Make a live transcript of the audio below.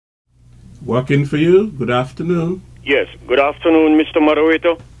Working for you. Good afternoon. Yes, good afternoon, Mr.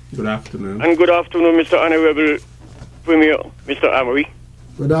 Moderator. Good afternoon. And good afternoon, Mr. Honorable Premier, Mr. Amory.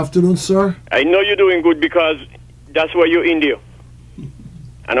 Good afternoon, sir. I know you're doing good because that's why you're in there.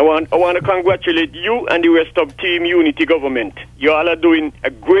 And I want to congratulate you and the rest of Team Unity government. You all are doing a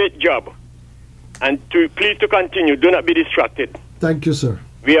great job. And please to continue. Do not be distracted. Thank you, sir.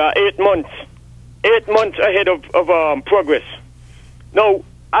 We are 8 months ahead of progress. Now,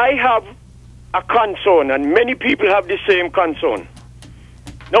 I have a concern, and many people have the same concern.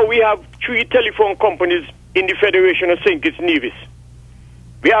 Now, we have 3 telephone companies in the Federation of St. Kitts Nevis.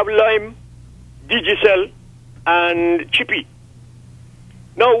 We have Lime, Digicel, and Chippy.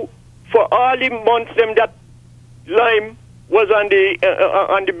 Now, for all the months that Lime was on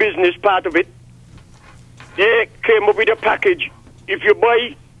the business part of it, they came up with a package. If you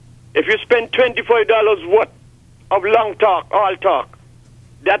spend $25 worth of long talk, all talk,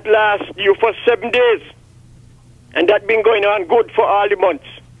 that lasts you for 7 days. And that's been going on good for all the months.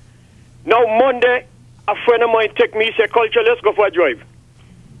 Now, Monday, a friend of mine take me, he said, Culture, let's go for a drive.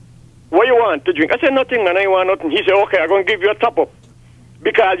 What you want to drink? I said, nothing, man, I want nothing. He said, okay, I'm going to give you a top-up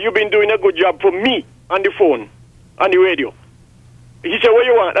because you've been doing a good job for me on the phone, on the radio. He said, what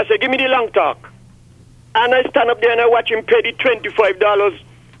you want? I said, give me the long talk. And I stand up there and I watch him pay the $25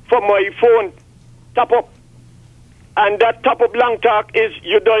 for my phone top-up. And that top-up long talk is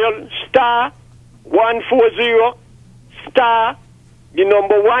you dial *140 the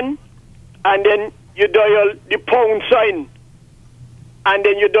number 1, and then you dial the pound sign, and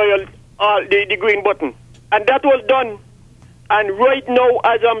then you dial the green button. And that was done. And right now,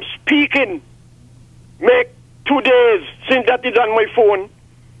 as I'm speaking, make 2 days since that is on my phone.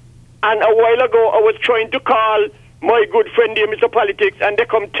 And a while ago, I was trying to call my good friend here, Mr. Politics, and they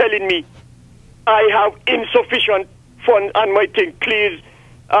come telling me I have insufficient funds on my thing. Please,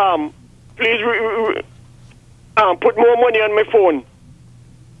 put more money on my phone.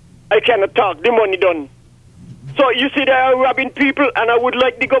 I cannot talk. The money done. So you see, they are robbing people, and I would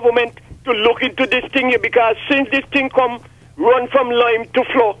like the government to look into this thing here, because since this thing run from Lime to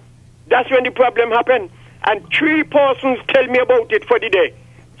Flow, that's when the problem happened. And 3 persons tell me about it for the day.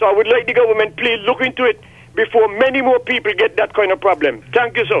 So I would like the government, please look into it before many more people get that kind of problem.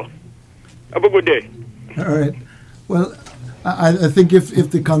 Thank you, sir. Have a good day. All right. Well, I think if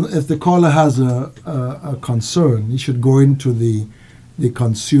the caller has a concern, he should go into the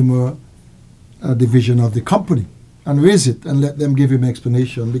consumer division of the company and raise it and let them give him an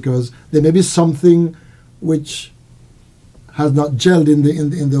explanation, because there may be something which has not gelled in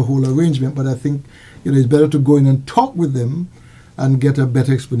the whole arrangement. But I think it's better to go in and talk with them and get a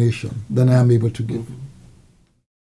better explanation than I am able to give.